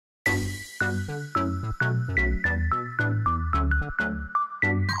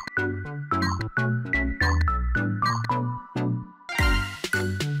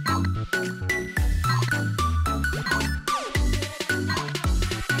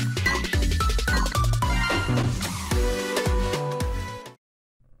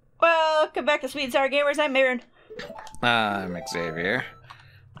welcome back to Sweet and Sour Gamers. I'm Marin. I'm Xavier.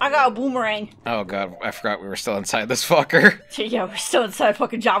 I got a boomerang. Oh god, I forgot we were still inside this fucker. Yeah, we're still inside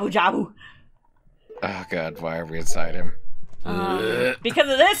fucking Jabu Jabu. Oh god, why are we inside him?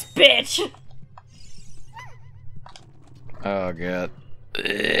 Because of this bitch! Oh god.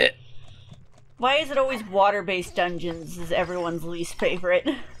 Why is it always water-based dungeons is everyone's least favorite?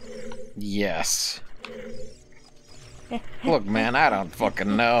 Yes. Look, man, I don't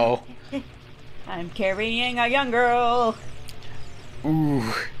fucking know. I'm carrying a young girl.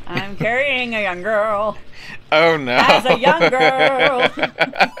 Ooh. I'm carrying a young girl. Oh no. As a young girl.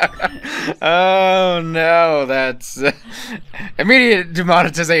 Oh no, that's immediate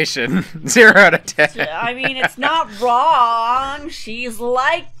demonetization. 0 out of 10. I mean, it's not wrong. She's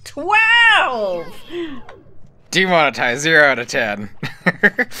like 12. Demonetized, 0 out of 10.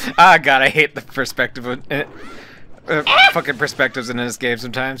 Ah, god, I hate the perspective of fucking perspectives in this game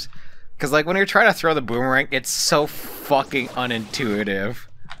sometimes. Because, like, when you're trying to throw the boomerang, it's so fucking unintuitive.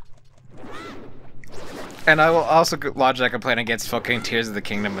 And I will also lodge that complaint against fucking Tears of the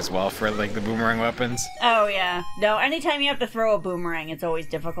Kingdom as well for, like, the boomerang weapons. Oh, yeah. No, anytime you have to throw a boomerang, it's always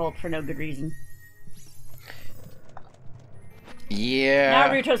difficult for no good reason. Yeah.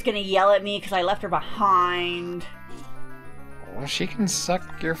 Now Ruto's gonna yell at me because I left her behind. Well, she can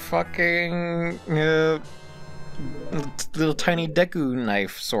suck your fucking, little tiny Deku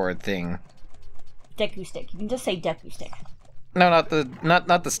knife sword thing. Deku stick. You can just say Deku stick. No, not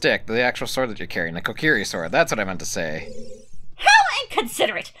the stick. The actual sword that you're carrying, the Kokiri sword. That's what I meant to say. How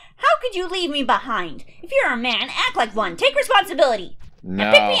inconsiderate! How could you leave me behind? If you're a man, act like one. Take responsibility. No.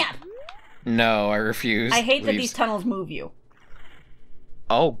 And pick me up. No, I refuse. I hate that these tunnels move you.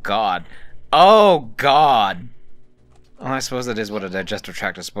 Oh god. Oh god. Well, I suppose that is what a digestive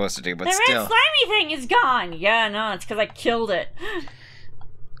tract is supposed to do, but the still. red slimy thing is gone! Yeah, no, it's because I killed it.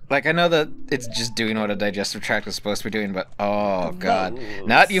 Like, I know that it's just doing what a digestive tract is supposed to be doing, but oh god.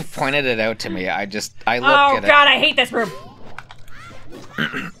 Now that you've pointed it out to me, I look at it. Oh god, I hate this room!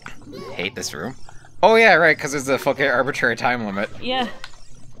 Hate this room? Oh yeah, right, because there's a fucking arbitrary time limit. Yeah.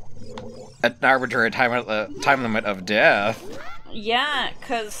 An arbitrary time limit of death. Yeah,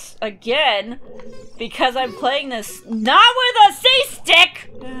 because, again, because I'm playing this not with a C-stick!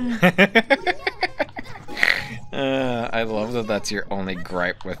 I love that that's your only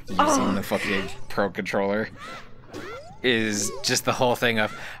gripe with using the fucking Pro Controller. Is just the whole thing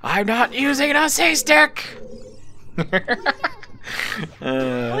of, I'm not using a C-stick!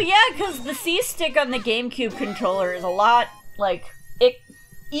 Well, yeah, because the C-stick on the GameCube controller is a lot, like, it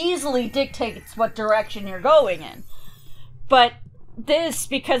easily dictates what direction you're going in. But this,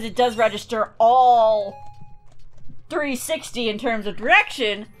 because it does register all 360 in terms of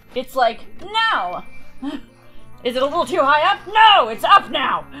direction, it's like, no! Is it a little too high up? No! It's up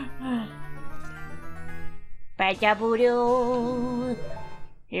now!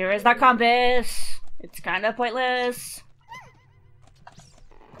 Here is the compass. It's kind of pointless.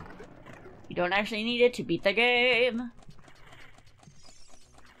 You don't actually need it to beat the game.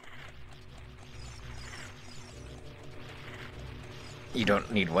 You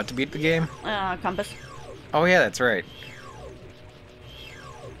don't need what to beat the game? Compass. Oh yeah, that's right.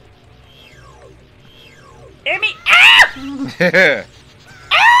 Hear me? Ah!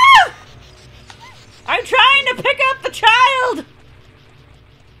 Ah! I'm trying to pick up the child!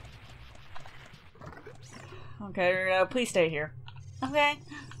 Okay, please stay here. Okay.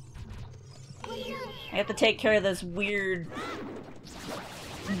 I have to take care of this weird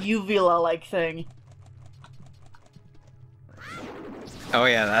uvula-like thing. Oh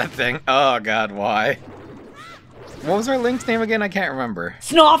yeah, that thing. Oh god, why? What was our Link's name again? I can't remember.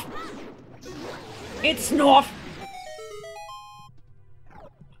 Snuff! It's Snuff!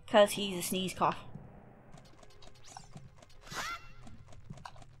 Cause he's a sneeze cough.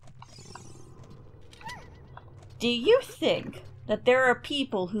 Do you think that there are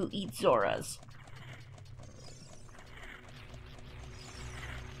people who eat Zoras?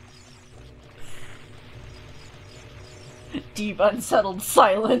 Deep, unsettled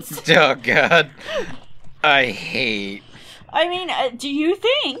silence. Oh god. I hate. I mean, do you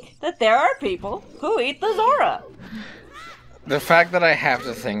think that there are people who eat the Zora? The fact that I have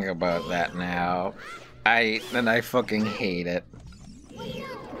to think about that now, I fucking hate it.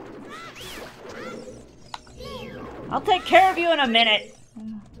 I'll take care of you in a minute.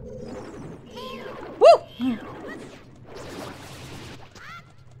 Woo!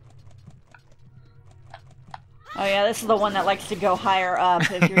 Oh yeah, this is the one that likes to go higher up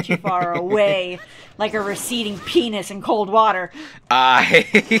if you're too far away, like a receding penis in cold water.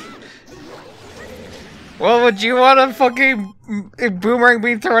 Well, would you want a fucking boomerang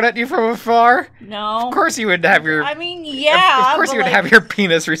being thrown at you from afar? No. Of course you would have your... I mean, yeah. Of course you would have your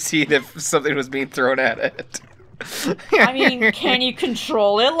penis recede if something was being thrown at it. I mean, can you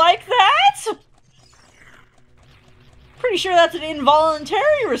control it like that? Pretty sure that's an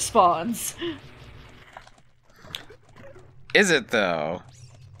involuntary response. Is it, though?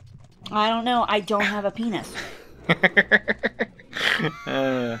 I don't know. I don't have a penis.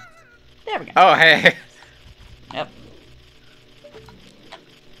 There we go. Oh, hey. Yep.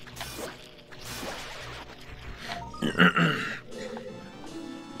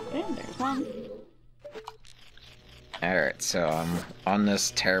 And there's one. Alright, so I'm on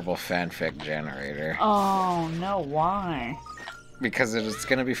this terrible fanfic generator. Oh, no, why? Because it's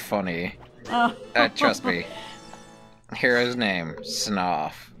gonna be funny. Oh. Trust me. Hero's name,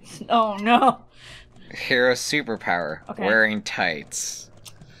 Snoff. Oh, no. Hero superpower, Okay. wearing tights.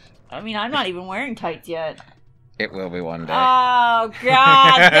 I mean, I'm not even wearing tights yet. It will be one day. Oh,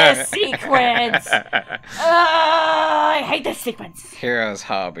 God, this sequence! I hate this sequence. Hero's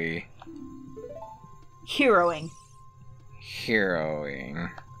hobby, Heroing. heroing.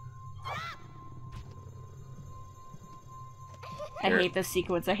 I hate this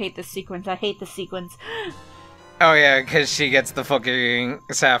sequence. I hate this sequence. I hate this sequence. Oh yeah, because she gets the fucking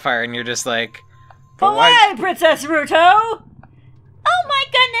sapphire and you're just like... But why, Princess Ruto? Oh my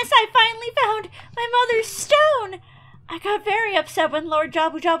goodness, I finally found my mother's stone! I got very upset when Lord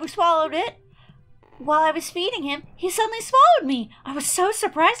Jabu Jabu swallowed it. While I was feeding him, he suddenly swallowed me. I was so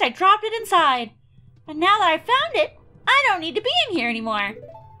surprised I dropped it inside. And now that I found it, I don't need to be in here anymore.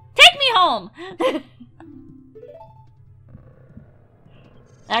 Take me home!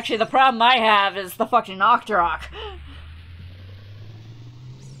 Actually, the problem I have is the fucking Octorok.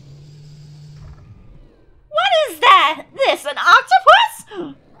 What is that? This, an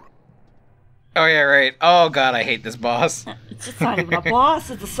octopus? Oh yeah, right. Oh god, I hate this boss. It's not even a boss,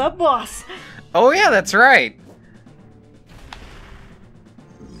 it's a sub-boss. Oh yeah, that's right.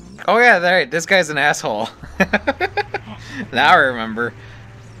 Oh yeah, right. This guy's an asshole. Now I remember.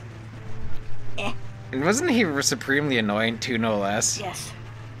 And wasn't he supremely annoying too, no less? Yes.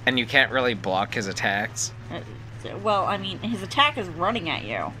 And you can't really block his attacks? Well, I mean, his attack is running at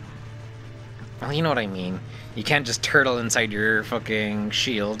you. Well, you know what I mean. You can't just turtle inside your fucking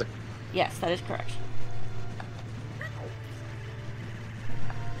shield. Yes, that is correct.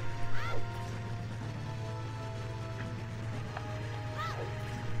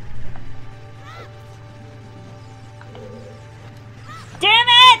 Damn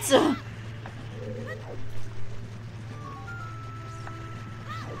it!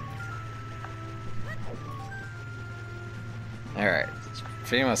 Alright.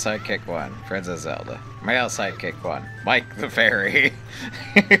 Female sidekick 1, Princess Zelda. Male sidekick 1, Mike the Fairy.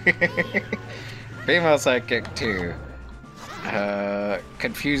 Female sidekick 2,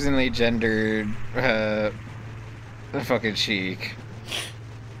 confusingly gendered, fucking Sheik.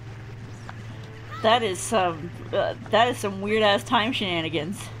 That is some weird ass time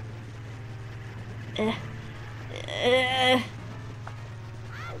shenanigans.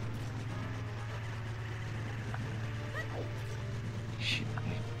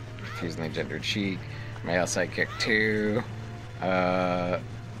 Confusingly gendered Sheik. Male sidekick 2,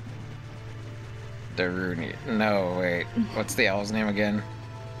 Daruni. No, wait. What's the owl's name again?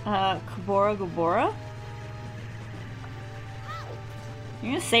 Kubora Gubora?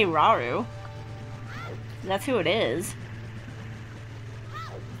 You're gonna say Raru. That's who it is.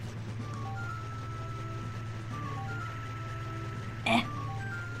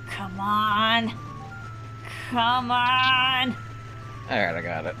 Come on. Come on. Alright, I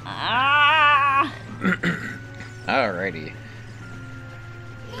got it. Ah! Alrighty.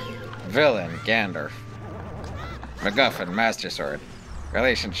 Villain, Gandalf. MacGuffin, Master Sword.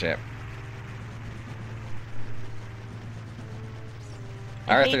 Relationship.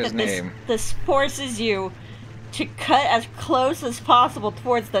 I hate Arthur's that name. This forces you to cut as close as possible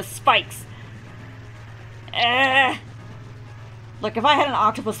towards the spikes. Look, if I had an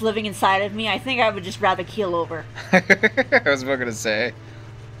octopus living inside of me, I think I would just rather keel over. I was about to say.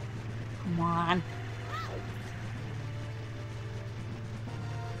 Come on.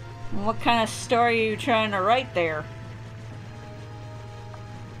 What kind of story are you trying to write there?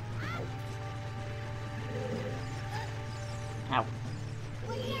 Ow.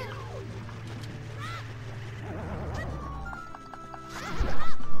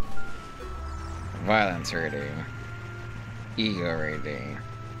 Violence rating. Ego rating.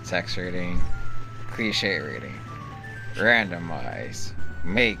 Sex rating. Cliche rating. Randomize.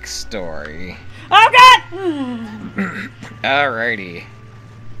 Make story. Oh god! Alrighty.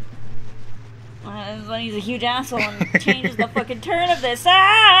 When he's a huge asshole and changes the fucking turn of this.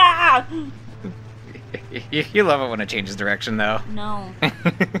 Ah! You love it when it changes direction, though. No,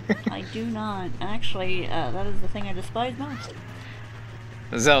 I do not. Actually, that is the thing I despise most.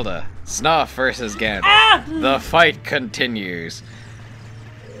 Zelda, Snuff versus Ganon. Ah! The fight continues.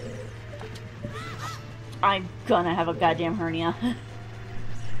 I'm gonna have a goddamn hernia.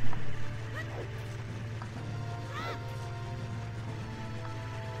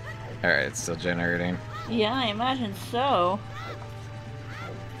 Alright, it's still generating. Yeah, I imagine so.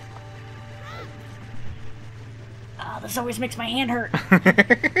 Oh, this always makes my hand hurt.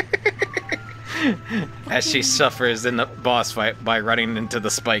 As she suffers in the boss fight by running into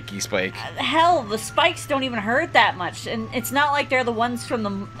the spiky spike. Hell, the spikes don't even hurt that much, and it's not like they're the ones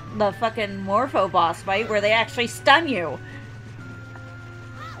from the fucking Morpho boss fight where they actually stun you.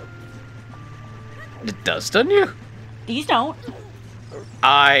 It does stun you? These don't.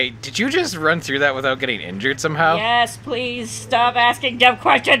 Did you just run through that without getting injured somehow? Yes, please stop asking dumb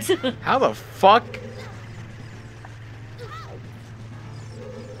questions. How the fuck?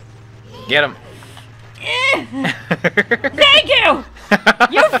 Get him. Thank you!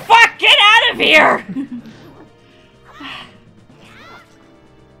 You fuck, get out of here!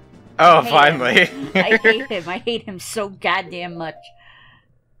 Oh, finally. I hate him. I hate him so goddamn much.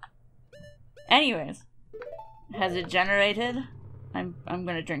 Anyways, has it generated? I'm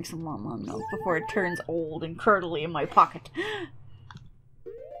gonna drink some Lon milk before it turns old and curdly in my pocket.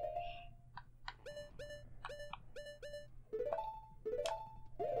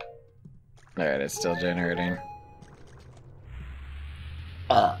 Alright, it's still generating.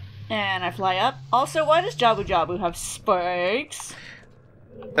 And I fly up. Also, why does Jabu Jabu have spikes?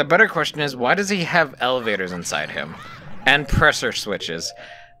 The better question is, why does he have elevators inside him? And pressure switches?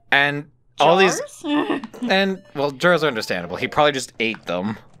 And all these... And, well, jars are understandable. He probably just ate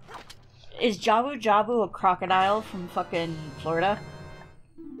them. Is Jabu Jabu a crocodile from fucking Florida?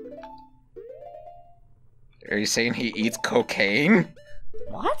 Are you saying he eats cocaine?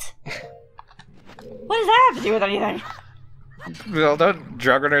 What? What does that have to do with anything? Well, don't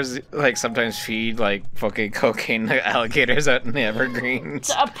drug runners, like, sometimes feed, like, fucking cocaine to alligators out in the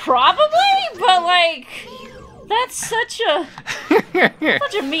Evergreens? Probably, but, like, that's such a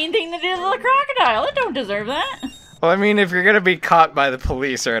mean thing to do to the crocodile. It don't deserve that. Well, I mean, if you're gonna be caught by the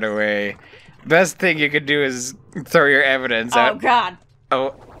police right away, best thing you could do is throw your evidence out. Oh, God.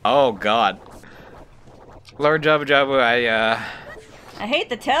 Oh, God. Lord Jabu Jabu, I hate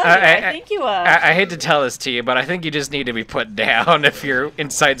to tell you, I think you, I hate to tell this to you, but I think you just need to be put down if your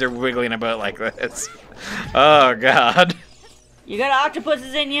insides are wiggling about like this. Oh, God. You got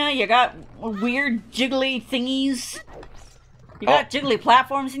octopuses in you got weird jiggly thingies. You got jiggly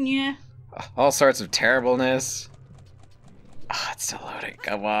platforms in you. All sorts of terribleness. Oh, it's still loading.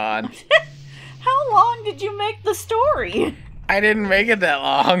 Come on. How long did you make the story? I didn't make it that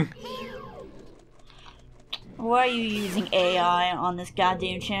long. Why are you using AI on this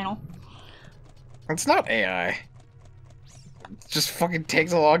goddamn channel? It's not AI. It just fucking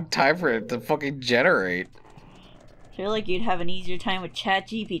takes a long time for it to fucking generate. I feel like you'd have an easier time with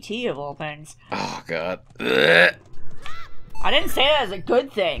ChatGPT of all things. Oh, God. Ugh. I didn't say that as a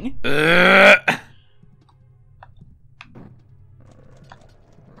good thing. Ugh.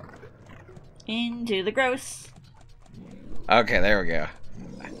 Into the gross. Okay, there we go.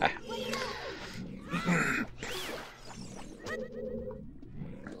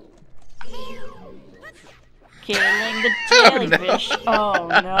 Killing the jellyfish. Oh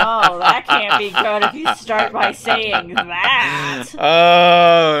no, that can't be good if you start by saying that.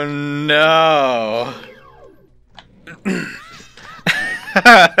 Oh no.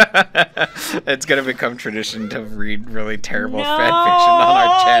 It's gonna become tradition to read really terrible fanfiction on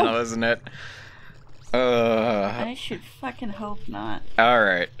our channel, isn't it? I should fucking hope not.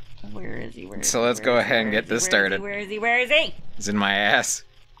 Alright. Where is he? So let's go ahead and get this started. Where is he? Where is he? He's in my ass.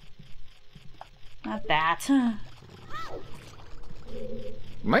 Not that.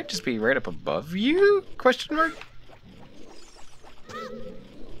 Might just be right up above you? Question mark?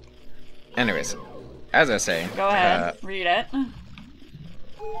 Anyways, as I was saying. Go ahead. Read it.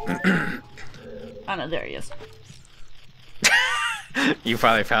 Oh no, there he is. You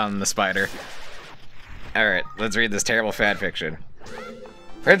finally found the spider. Alright, let's read this terrible fanfiction.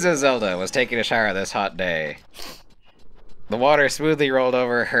 Princess Zelda was taking a shower this hot day. The water smoothly rolled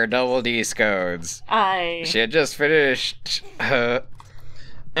over her double D scones. She had just finished. Oh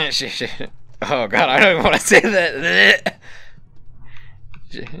God, I don't even want to say that.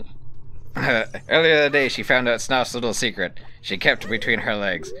 Earlier that day, she found out Snuff's little secret. She kept between her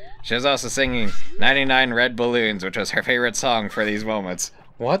legs. She was also singing 99 Red Balloons, which was her favorite song for these moments.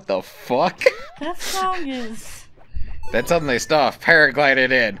 What the fuck? That song is... Then suddenly Snuff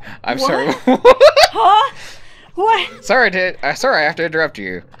paraglided in. I'm sorry. Huh? What? Sorry I have to interrupt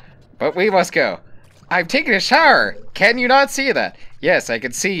you. But we must go. I'm taking a shower. Can you not see that? Yes, I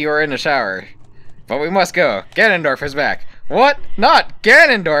can see you are in a shower. But we must go. Ganondorf is back. What? Not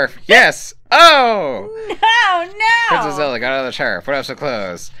Ganondorf. Yes. Oh! No! Princess Zelda got out of the shower, put on some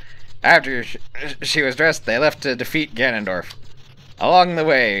clothes. After she was dressed, they left to defeat Ganondorf. Along the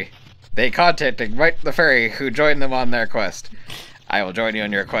way, they contacted Mike the Fairy, who joined them on their quest. I will join you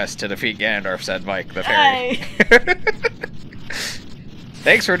on your quest to defeat Ganondorf, said Mike the Fairy.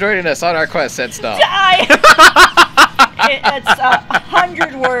 Thanks for joining us on our quest, said Snuff. It's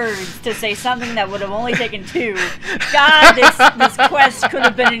 100 words to say something that would have only taken 2. God, this quest could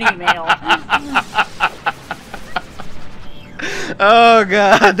have been an email. Oh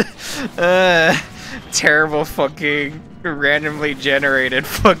god. Terrible fucking randomly generated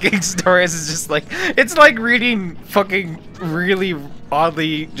fucking stories. Is just like, it's like reading fucking really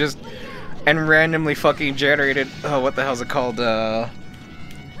oddly just and randomly fucking generated, oh, what the hell's it called? The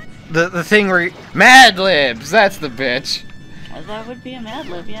thing where MadLibs, that's the bitch. Well, that would be a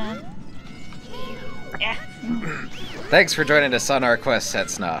MadLib, yeah. Yeah. Thanks for joining us on our quest, said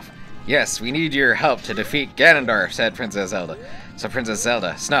Snuff. Yes, we need your help to defeat Ganondorf, said Princess Zelda. So Princess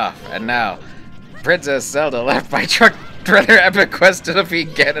Zelda, Snuff, and now Princess Zelda left my truck for their epic quest to defeat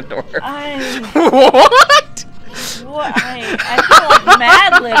Ganondorf. What? What? I feel like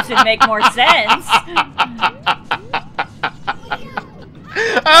MadLibs would make more sense.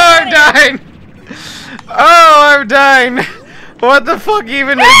 Oh, I'm dying! Oh, I'm dying! What the fuck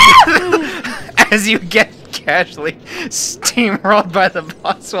even is as you get casually steamrolled by the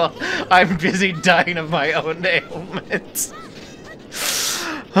boss while I'm busy dying of my own ailments.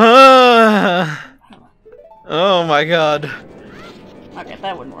 Oh my god. Okay,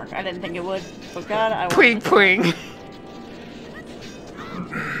 that wouldn't work. I didn't think it would. But god, I Pwing pwing.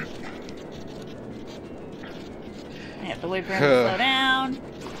 I have to wait for him to slow down.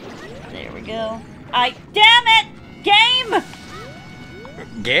 There we go. Damn it! Game!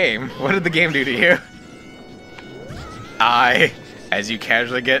 Game? What did the game do to you? As you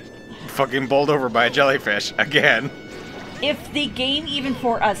casually get fucking bowled over by a jellyfish again. If the game even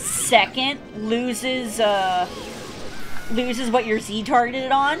for a second loses what your Z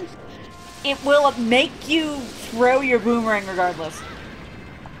targeted on, it will make you throw your boomerang regardless.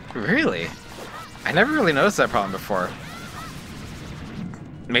 Really? I never really noticed that problem before.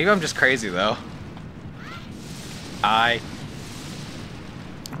 Maybe I'm just crazy though.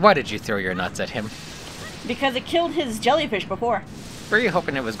 Why did you throw your nuts at him? Because it killed his jellyfish before. Were you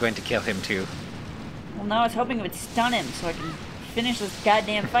hoping it was going to kill him too? Well, now I was hoping it would stun him so I can finish this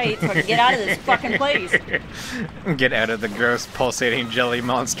goddamn fight so I can get out of this fucking place. Get out of the gross pulsating jelly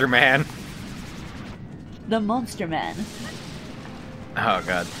monster man. The Monster Man. Oh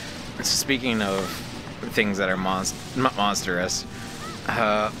god. Speaking of things that are monstrous,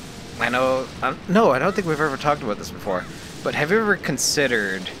 I know, no, I don't think we've ever talked about this before, but have you ever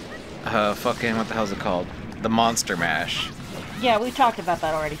considered, fucking, what the hell's it called? The Monster Mash. Yeah, we talked about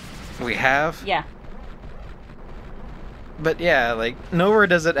that already. We have? Yeah. But yeah, like, nowhere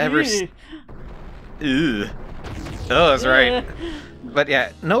does it ever... Ugh. Oh, that's right. But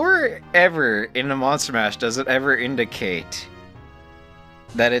yeah, nowhere ever in the Monster Mash does it ever indicate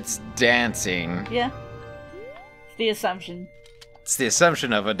that it's dancing. Yeah. It's the assumption. It's the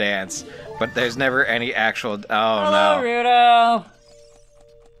assumption of a dance, but there's never any actual... Oh, hello, no. Rudo.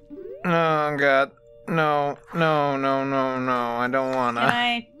 Oh, God. No, no, no, no, no. I don't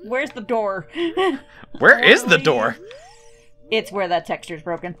wanna. Where's the door? Where is the door? It's where that texture's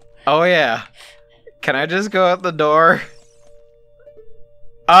broken. Oh, yeah. Can I just go out the door?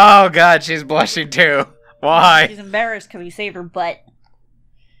 Oh, God, she's blushing too. Why? She's embarrassed because we saved her butt.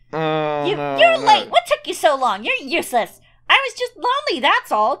 Oh, no. You're late. What took you so long? You're useless. I was just lonely,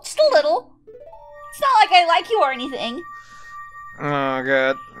 that's all. Just a little. It's not like I like you or anything. Oh,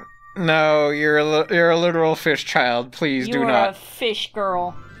 God. No, you're a literal fish child. Please do not. You're a fish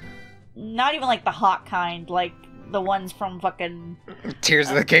girl. Not even like the hot kind, like the ones from fucking... Tears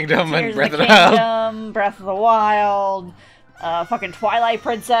of the Kingdom and Breath of the Wild. Breath of the Wild, fucking Twilight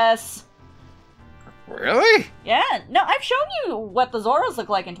Princess. Really? Yeah, no, I've shown you what the Zoras look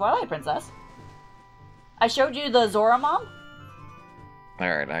like in Twilight Princess. I showed you the Zora mom.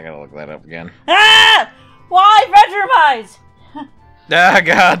 Alright, I gotta look that up again. Ah! Why bedroom eyes? Ah,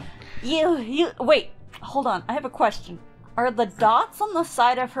 God. Wait, hold on, I have a question. Are the dots on the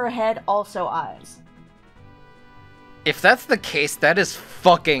side of her head also eyes? If that's the case, that is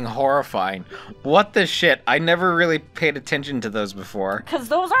fucking horrifying. What the shit? I never really paid attention to those before. Because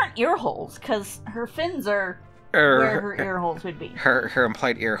those aren't ear holes, because her fins are where her ear holes would be. Her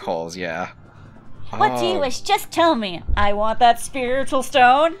implied ear holes, yeah. What do you wish? Just tell me. I want that spiritual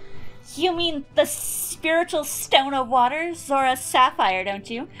stone. You mean the spiritual stone of water, Zora Sapphire, don't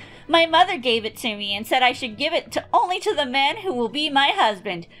you? My mother gave it to me and said I should give it only to the man who will be my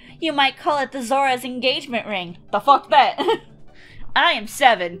husband. You might call it the Zora's engagement ring. The fuck that? I am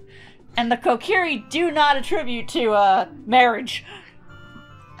 7, and the Kokiri do not attribute to, marriage.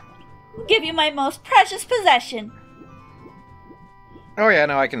 I'll give you my most precious possession. Oh yeah,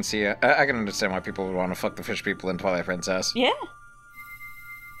 no, I can see it. I can understand why people would want to fuck the fish people in Twilight Princess. Yeah.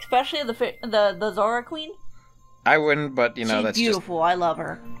 Especially the Zora Queen. I wouldn't, but you know, She's that's beautiful. just... I love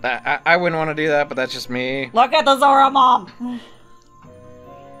her. I wouldn't want to do that, but that's just me. Look at the Zora mom!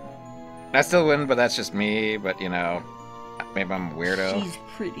 I still wouldn't, but that's just me, but you know, maybe I'm a weirdo. She's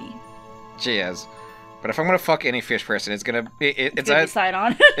pretty. She is. But if I'm gonna fuck any fish person, it's gonna be... It's gonna be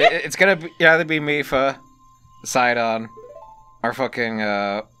Sidon. It's gonna be, either be Mifa, Sidon, or fucking,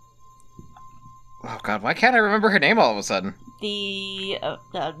 Oh god, why can't I remember her name all of a sudden? The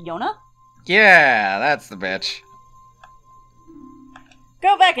Yona? Yeah, that's the bitch.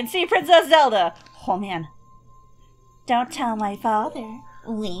 Go back and see Princess Zelda! Oh man. Don't tell my father.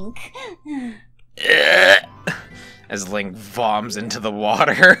 Link. As Link voms into the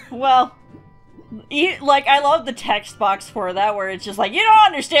water. Well, I love the text box for that, where it's just like, you don't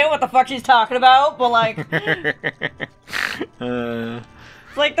understand what the fuck she's talking about, but like...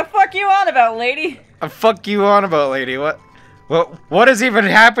 It's like, the fuck you on about, lady? The fuck you on about, lady? What is even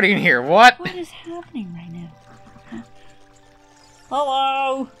happening here? What? What is happening right now? Huh?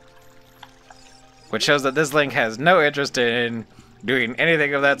 Hello? Which shows that this Link has no interest in doing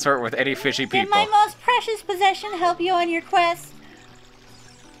anything of that sort with any fishy people. Did my most precious possession help you on your quest?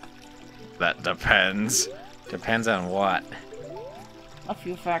 That depends. Depends on what? A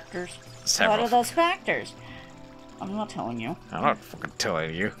few factors. Several. What are those factors? I'm not telling you. I'm not fucking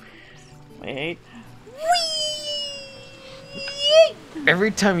telling you. Wait.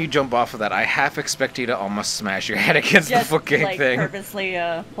 Every time you jump off of that, I half expect you to almost smash your head against Just, the fucking like, thing. Purposely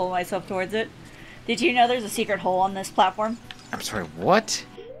pull myself towards it. Did you know there's a secret hole on this platform? I'm sorry, what?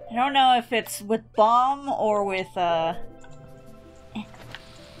 I don't know if it's with bomb or with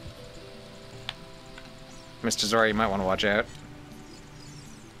Mr. Zora, you might want to watch out.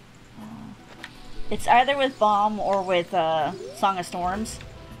 It's either with bomb or with Song of Storms,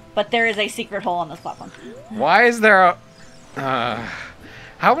 but there is a secret hole on this platform. Why is there a...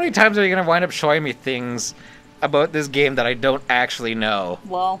 how many times are you going to wind up showing me things about this game that I don't actually know?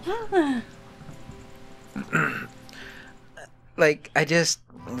 Well... Like, I just...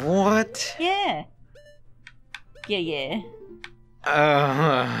 What? Yeah. Yeah.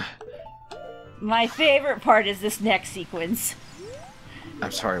 My favorite part is this next sequence.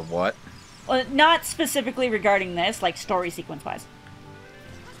 I'm sorry, what? Well, not specifically regarding this, like story sequence-wise.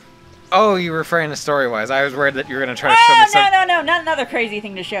 Oh, you were referring to story-wise. I was worried that you were going to try to show me something. No, not another crazy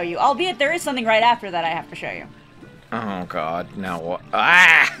thing to show you. Albeit there is something right after that I have to show you. Oh, God. Now what?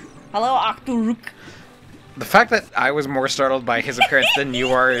 Ah! Hello, Octoruk. The fact that I was more startled by his appearance than you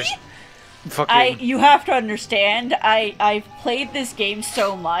are is fucking... You have to understand, I've played this game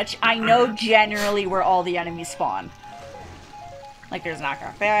so much, I know generally where all the enemies spawn. Like, there's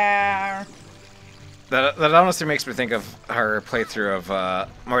knockoff there. That honestly makes me think of her playthrough of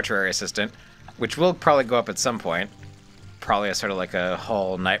Mortuary Assistant, which will probably go up at some point. Probably a sort of like a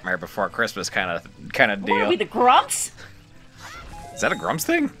whole Nightmare Before Christmas kind of deal. What are we, the Grumps? Is that a Grumps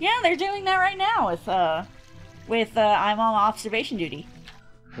thing? Yeah, they're doing that right now with I'm on observation duty.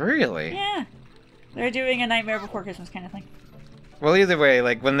 Really? Yeah. They're doing a Nightmare Before Christmas kind of thing. Well, either way,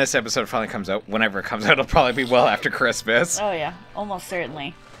 like, when this episode finally comes out, whenever it comes out, it'll probably be well after Christmas. Oh yeah, almost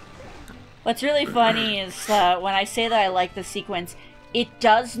certainly. What's really funny is when I say that I like the sequence, it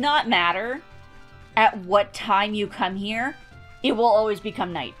does not matter at what time you come here, it will always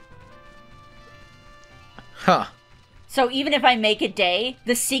become night. Huh. So even if I make it day,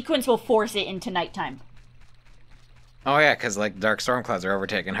 the sequence will force it into nighttime. Oh yeah, because, like, dark storm clouds are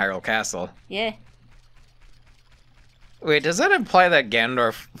overtaking Hyrule Castle. Yeah. Wait, does that imply that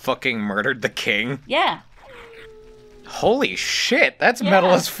Ganondorf fucking murdered the king? Yeah. Holy shit, that's metal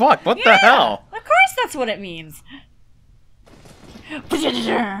as fuck. What the hell? Of course that's what it means.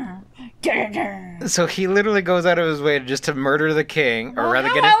 So he literally goes out of his way just to murder the king, or rather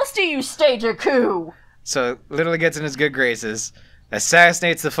get How else do you stage a coup? So literally gets in his good graces,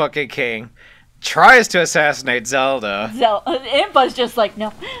 assassinates the fucking king, tries to assassinate Zelda. Impa's just like,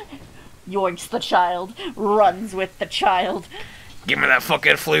 no. yoinks the child, runs with the child. Give me that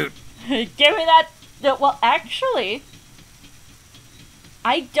fucking flute. Give me that... Well, actually,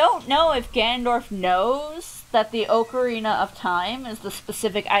 I don't know if Ganondorf knows that the Ocarina of Time is the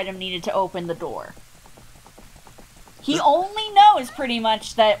specific item needed to open the door. He only knows, pretty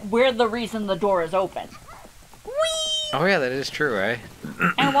much, that we're the reason the door is open. Whee! Oh yeah, that is true, eh?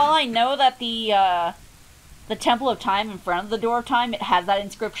 And while I know that the Temple of Time in front of the Door of Time, it has that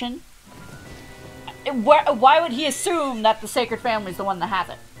inscription, why would he assume that the Sacred Family is the one that has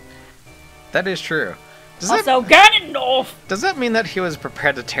it? That is true. Ganondorf! Does that mean that he was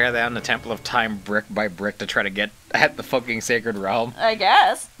prepared to tear down the Temple of Time brick by brick to try to get at the fucking Sacred Realm? I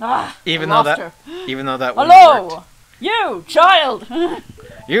guess. Even though that Hello! Worked. You, child!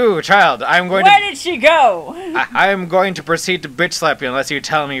 You, child, I'm going Where did she go? I'm going to proceed to bitch slap you unless you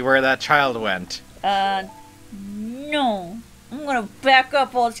tell me where that child went. No. I'm gonna back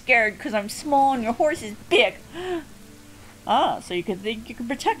up all scared because I'm small and your horse is big. So you can think you can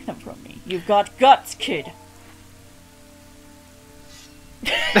protect them from me. You've got guts, kid.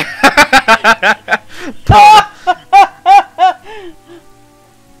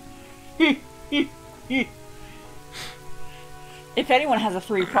 If anyone has a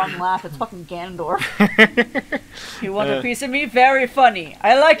three-pronged laugh, it's fucking Ganondorf. You want a piece of me? Very funny.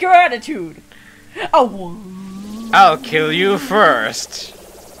 I like your attitude. Oh. I'll kill you first.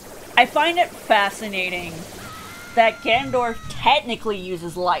 I find it fascinating that Ganondorf technically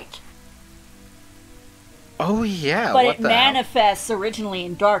uses light. Oh yeah, but it manifests originally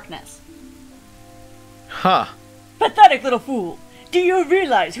in darkness. Huh. Pathetic little fool. Do you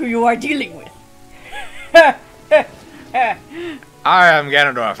realize who you are dealing with? I am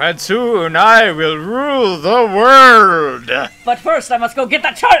Ganondorf, and soon I will rule the world! But first I must go get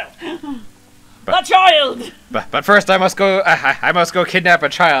that child! The child! But first I must go kidnap a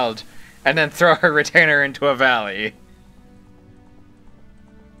child, and then throw her retainer into a valley.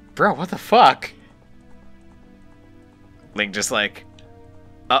 Bro, what the fuck? Link just like,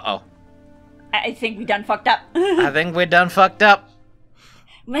 uh-oh. I think we done fucked up. I think we done fucked up.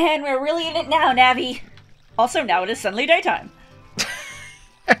 Man, we're really in it now, Navi. Also, now it is suddenly daytime.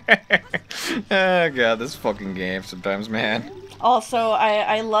 Oh god, this fucking game sometimes, man. Also,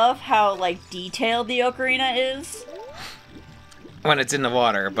 I love how, like, detailed the ocarina is. When it's in the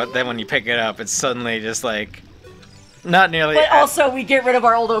water, but then when you pick it up, it's suddenly just like, not nearly... But also, we get rid of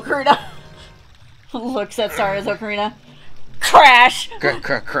our old ocarina. Looks at Sara's ocarina. Crash!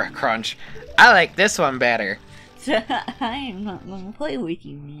 Crunch. I like this one better. I'm not gonna play with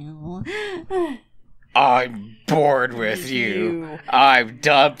you now. I'm bored with you. I'm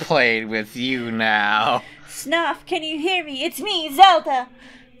done playing with you now. Snuff, can you hear me? It's me, Zelda.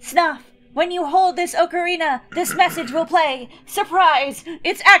 Snuff, when you hold this ocarina, this message will play. Surprise!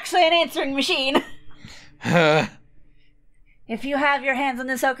 It's actually an answering machine. If you have your hands on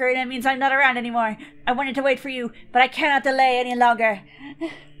this ocarina, it means I'm not around anymore. I wanted to wait for you, but I cannot delay any longer.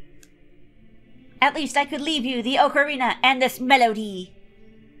 At least I could leave you the ocarina and this melody.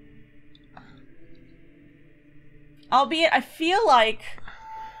 Albeit, I feel like,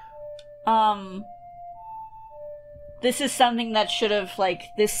 this is something that should have, like,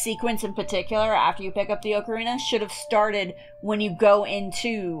 this sequence in particular, after you pick up the ocarina, should have started when you go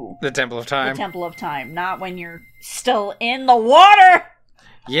into... the Temple of Time. The Temple of Time, not when you're still in the water!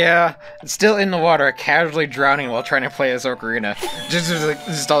 Yeah, it's still in the water, casually drowning while trying to play this ocarina.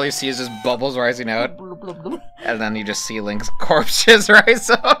 Just all you see is just bubbles rising out. And then you just see Link's corpse just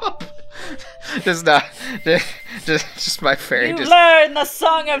rise up. Just my fairy. You learned the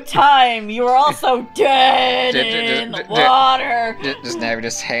Song of Time. You were also dead in the water. Just Navi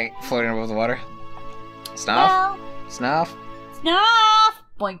just floating above the water. Snuff. Snuff. Snuff.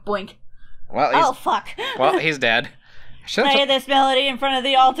 Boink boink. Well, oh fuck. Well, he's dead. Play this melody in front of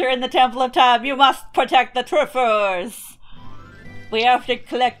the altar in the Temple of Time. You must protect the truffers. We have to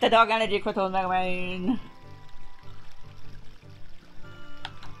collect the dog energy crystal Mega Man.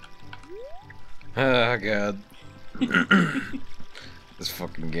 Oh god. This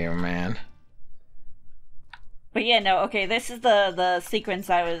fucking game, man. But yeah, no, okay, this is the sequence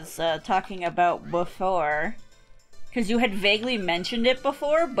I was talking about before. Because you had vaguely mentioned it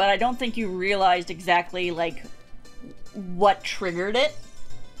before, but I don't think you realized exactly, like, what triggered it.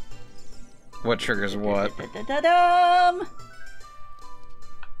 What triggers what? Where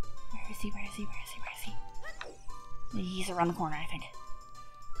is he? Where is he? Where is he? Where is he? He's around the corner, I think.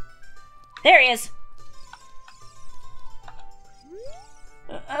 There he is!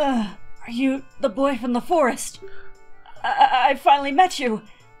 Are you the boy from the forest? I finally met you.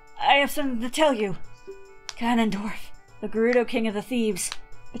 I have something to tell you. Ganondorf, the Gerudo King of the Thieves,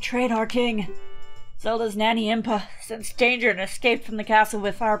 betrayed our king. Zelda's nanny Impa sensed danger and escaped from the castle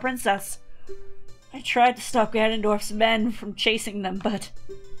with our princess. I tried to stop Ganondorf's men from chasing them, but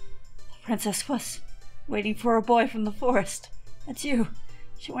the princess was waiting for a boy from the forest. That's you.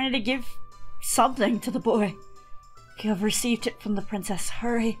 She wanted to give something to the boy. You have received it from the princess.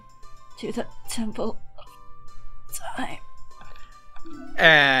 Hurry to the Temple of Time.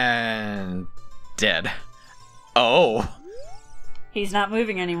 And dead. Oh. He's not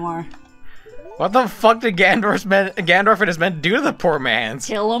moving anymore. What the fuck did Gandalf and his men do to the poor man?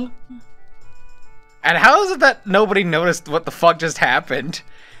 Kill him. And how is it that nobody noticed what the fuck just happened?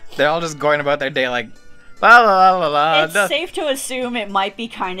 They're all just going about their day like, la la la la. It's safe to assume it might be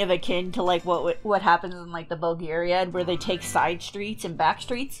kind of akin to like what happens in like the Bulgaria, where they take side streets and back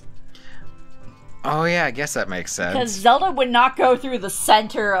streets. Oh yeah, I guess that makes sense. Because Zelda would not go through the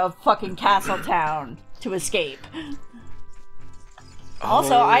center of fucking Castletown to escape. Oh,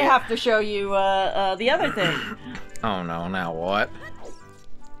 also, I have to show you the other thing. Oh no, now what?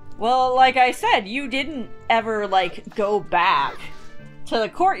 Well, like I said, you didn't ever, like, go back to the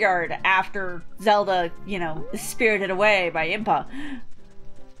courtyard after Zelda, you know, is spirited away by Impa.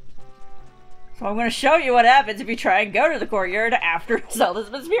 So I'm gonna show you what happens if you try and go to the courtyard after Zelda's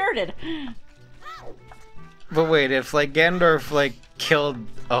been spirited. But wait, if, like, Ganondorf, like, killed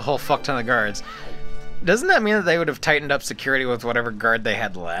a whole fuck ton of guards, doesn't that mean that they would have tightened up security with whatever guard they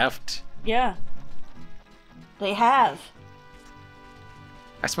had left? Yeah. They have.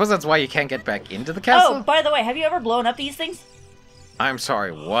 I suppose that's why you can't get back into the castle? Oh, by the way, have you ever blown up these things? I'm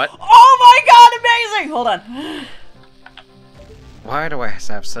sorry, what? Oh my god, amazing! Hold on. Why do I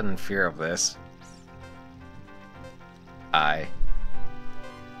have sudden fear of this? I'm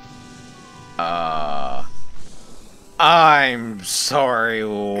sorry,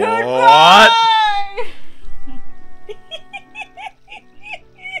 Goodbye! what?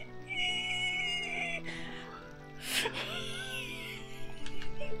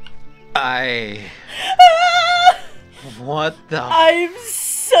 What the? I'm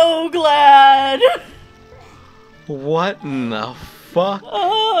so glad. What in the fuck?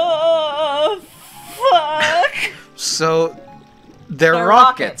 Oh, fuck. So, they're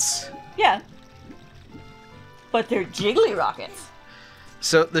rockets. Yeah. But they're jiggly rockets.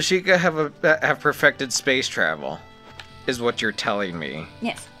 So the Sheikah have perfected space travel, is what you're telling me.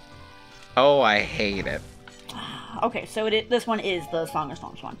 Yes. Oh, I hate it. Okay, so this one is the strongest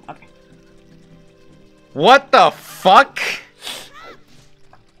one. Okay. What the fuck?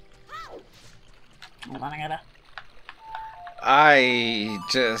 Hold on, I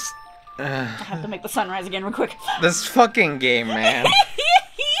just... I have to make the sunrise again real quick. This fucking game, man.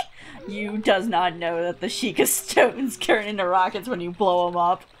 You does not know that the Sheikah stones turn into rockets when you blow them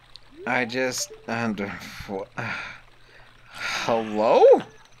up. I just... hello?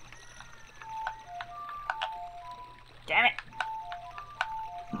 Damn it.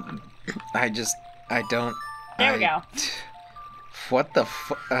 I don't... There we go. What the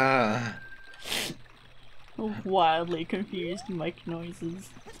fuck? Wildly confused mic noises.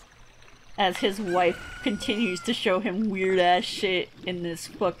 As his wife continues to show him weird ass shit in this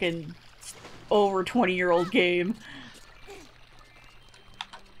fucking over 20-year-old game.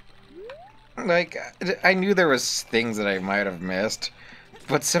 Like, I knew there was things that I might have missed,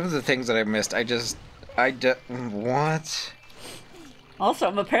 but some of the things that I missed, what? Also,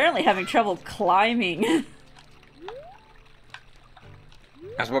 I'm apparently having trouble climbing.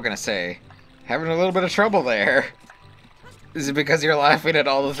 I was gonna say, having a little bit of trouble there. Is it because you're laughing at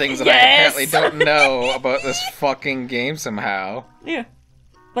all the things that I apparently don't know about this fucking game somehow? Yeah.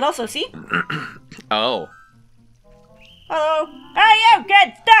 But also, see? Oh. Hello? Hey, you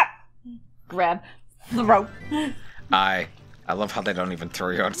kid, stop! Grab. Throw. I love how they don't even throw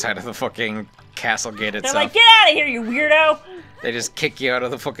you outside of the fucking castle gate itself. They're like, get out of here, you weirdo! They just kick you out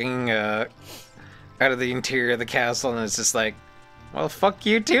of the fucking, out of the interior of the castle, and it's just like, well, fuck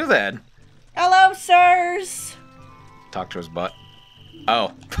you too, then. Hello, sirs! Talk to his butt.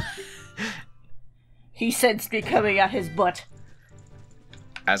 Oh. He sensed me coming at his butt.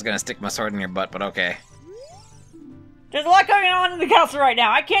 I was gonna stick my sword in your butt, but okay. There's a lot going on in the castle right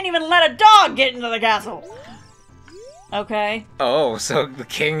now. I can't even let a dog get into the castle. Okay. Oh, so the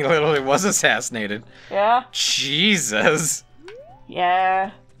king literally was assassinated. Yeah. Jesus.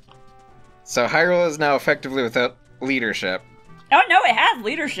 Yeah. So Hyrule is now effectively without leadership. Oh, no, it has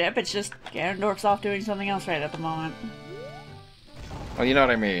leadership. It's just Ganondorf's off doing something else right at the moment. Well, you know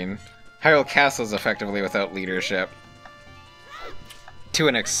what I mean. Hyrule Castle is effectively without leadership. To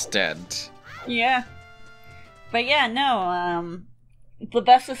an extent. Yeah. But yeah, no, the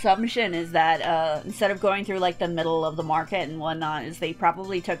best assumption is that instead of going through like the middle of the market and whatnot, is they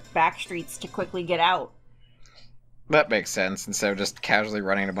probably took back streets to quickly get out. That makes sense, instead of just casually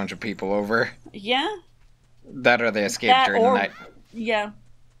running a bunch of people over. Yeah. That or they escape during the night. Yeah.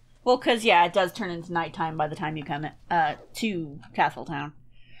 Well, because, yeah, it does turn into nighttime by the time you come to Castletown.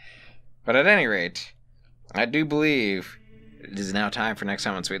 But at any rate, I do believe it is now time for next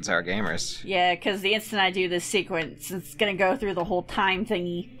time on Sweet and Sour Gamers. Yeah, because the instant I do this sequence, it's going to go through the whole time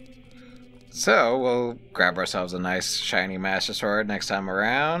thingy. So, we'll grab ourselves a nice, shiny Master Sword next time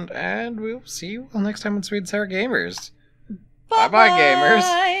around, and we'll see you all next time on Sweet and Sour Gamers. Bye-bye, gamers!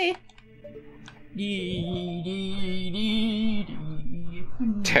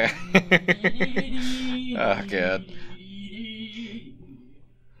 Oh, God.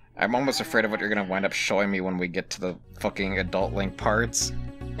 I'm almost afraid of what you're gonna wind up showing me when we get to the fucking Adult Link parts.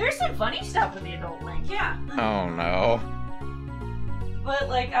 There's some funny stuff with the Adult Link, yeah. Oh, no. But,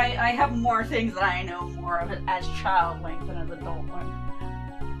 like, I have more things that I know more of it as Child Link than as Adult Link.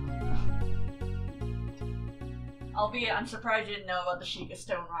 Albeit, I'm surprised you didn't know about the Sheikah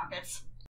Stone rockets.